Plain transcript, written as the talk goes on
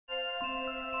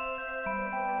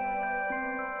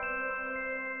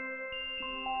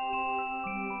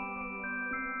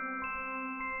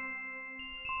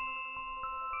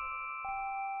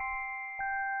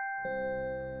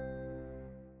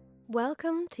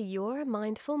Welcome to your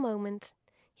mindful moment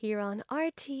here on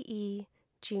RTE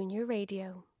Junior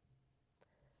Radio.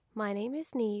 My name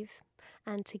is Neve,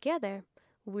 and together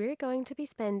we're going to be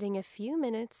spending a few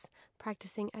minutes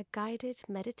practicing a guided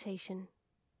meditation.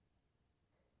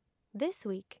 This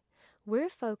week, we're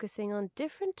focusing on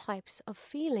different types of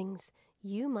feelings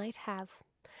you might have,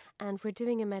 and we're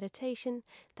doing a meditation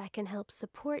that can help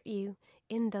support you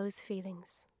in those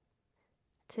feelings.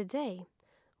 Today,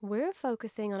 we're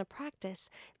focusing on a practice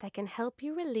that can help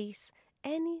you release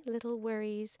any little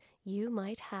worries you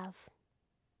might have.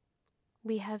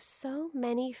 We have so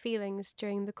many feelings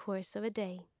during the course of a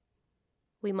day.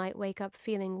 We might wake up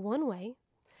feeling one way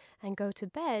and go to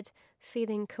bed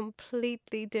feeling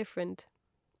completely different.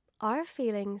 Our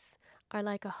feelings are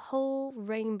like a whole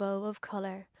rainbow of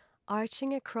colour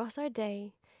arching across our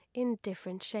day in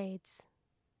different shades.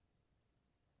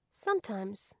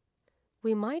 Sometimes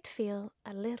we might feel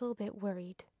a little bit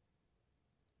worried.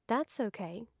 That's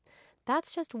okay.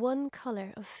 That's just one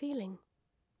colour of feeling.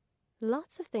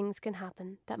 Lots of things can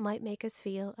happen that might make us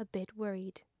feel a bit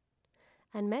worried,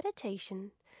 and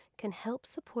meditation can help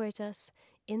support us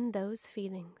in those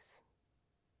feelings.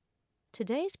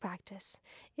 Today's practice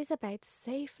is about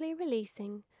safely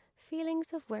releasing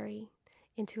feelings of worry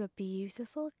into a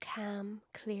beautiful, calm,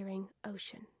 clearing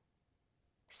ocean.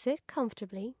 Sit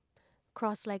comfortably,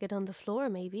 cross-legged on the floor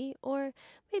maybe, or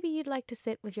maybe you'd like to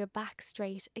sit with your back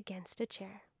straight against a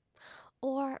chair.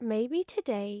 Or maybe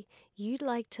today you'd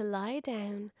like to lie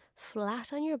down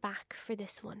flat on your back for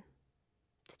this one.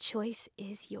 The choice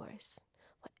is yours,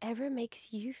 whatever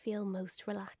makes you feel most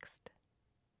relaxed.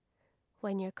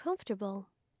 When you're comfortable,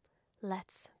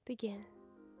 let's begin.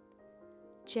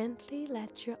 Gently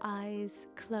let your eyes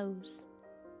close.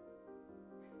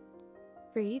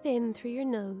 Breathe in through your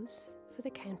nose for the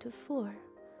count of 4.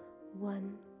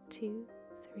 1, 2,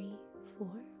 3, 4.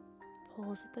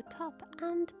 Pause at the top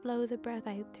and blow the breath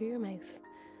out through your mouth.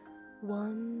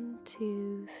 1,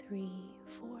 2, 3,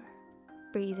 4.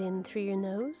 Breathe in through your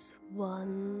nose.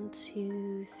 1,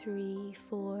 2, 3,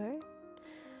 4.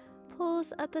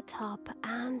 Pause at the top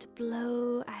and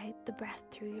blow out the breath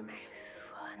through your mouth.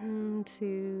 1,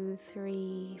 2,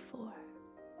 3, 4.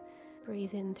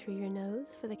 Breathe in through your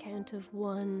nose for the count of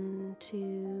 1,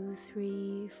 2,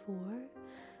 3, 4.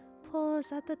 Pause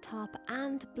at the top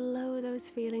and blow those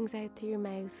feelings out through your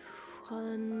mouth.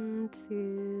 1,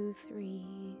 2,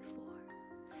 3, 4.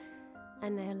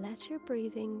 And now let your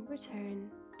breathing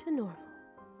return to normal.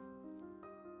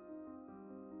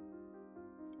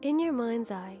 In your mind's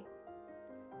eye,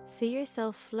 see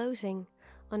yourself floating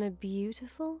on a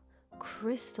beautiful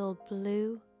crystal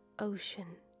blue ocean.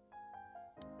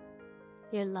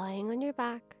 You're lying on your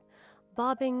back,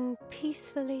 bobbing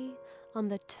peacefully on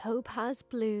the topaz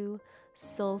blue,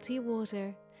 salty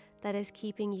water that is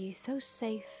keeping you so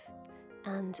safe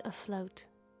and afloat.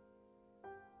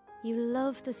 You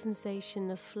love the sensation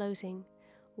of floating,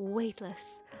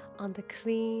 weightless, on the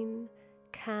clean,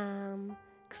 calm,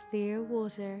 clear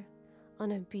water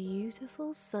on a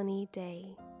beautiful sunny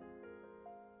day.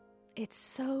 It's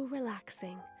so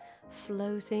relaxing,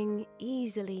 floating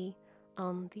easily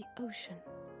on the ocean.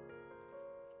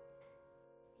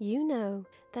 You know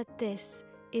that this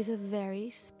is a very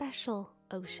special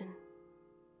ocean.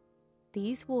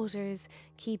 These waters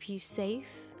keep you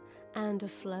safe and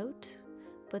afloat,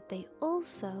 but they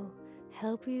also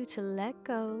help you to let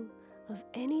go of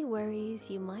any worries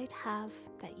you might have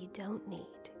that you don't need.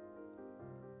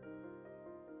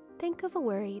 Think of a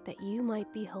worry that you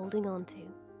might be holding on to.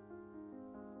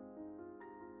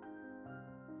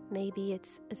 Maybe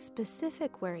it's a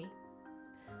specific worry,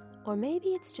 or maybe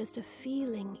it's just a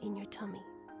feeling in your tummy.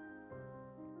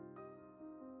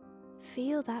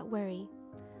 Feel that worry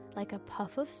like a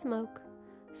puff of smoke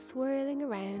swirling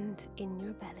around in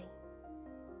your belly.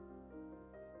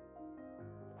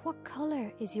 What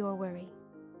color is your worry?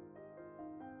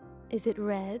 Is it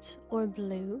red or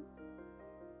blue?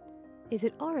 Is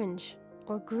it orange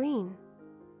or green?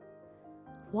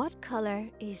 What color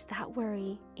is that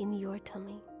worry in your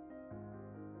tummy?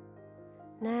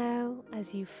 Now,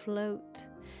 as you float,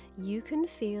 you can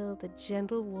feel the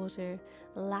gentle water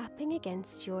lapping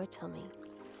against your tummy.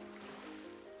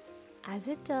 As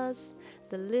it does,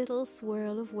 the little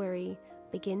swirl of worry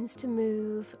begins to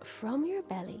move from your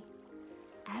belly,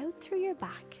 out through your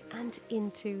back and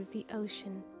into the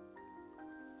ocean.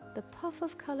 The puff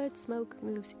of coloured smoke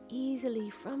moves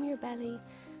easily from your belly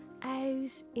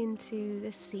out into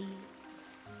the sea.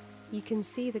 You can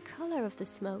see the colour of the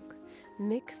smoke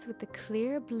mix with the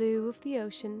clear blue of the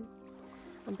ocean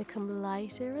and become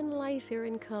lighter and lighter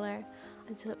in colour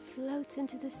until it floats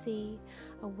into the sea,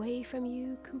 away from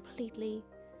you completely,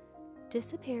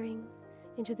 disappearing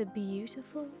into the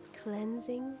beautiful,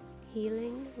 cleansing,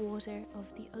 healing water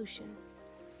of the ocean.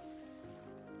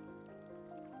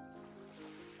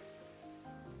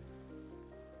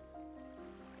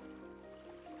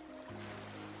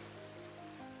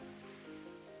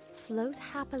 Float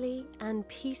happily and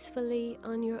peacefully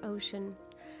on your ocean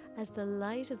as the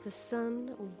light of the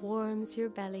sun warms your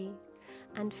belly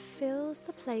and fills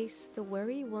the place the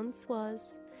worry once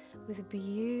was with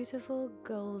beautiful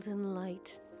golden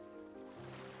light.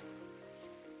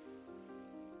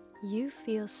 You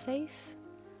feel safe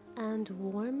and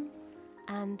warm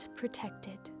and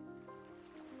protected.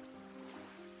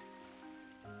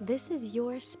 This is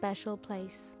your special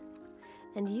place,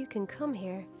 and you can come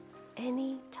here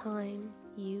any time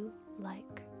you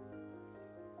like.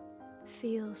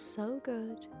 Feel so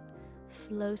good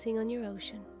floating on your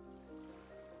ocean,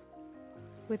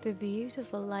 with the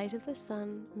beautiful light of the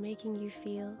sun making you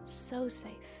feel so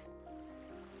safe.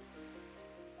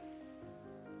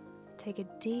 Take a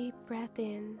deep breath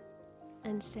in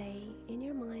and say in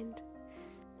your mind,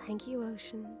 "Thank you,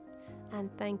 ocean, and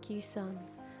thank you, sun,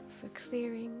 for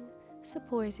clearing,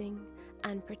 supporting,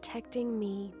 and protecting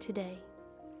me today."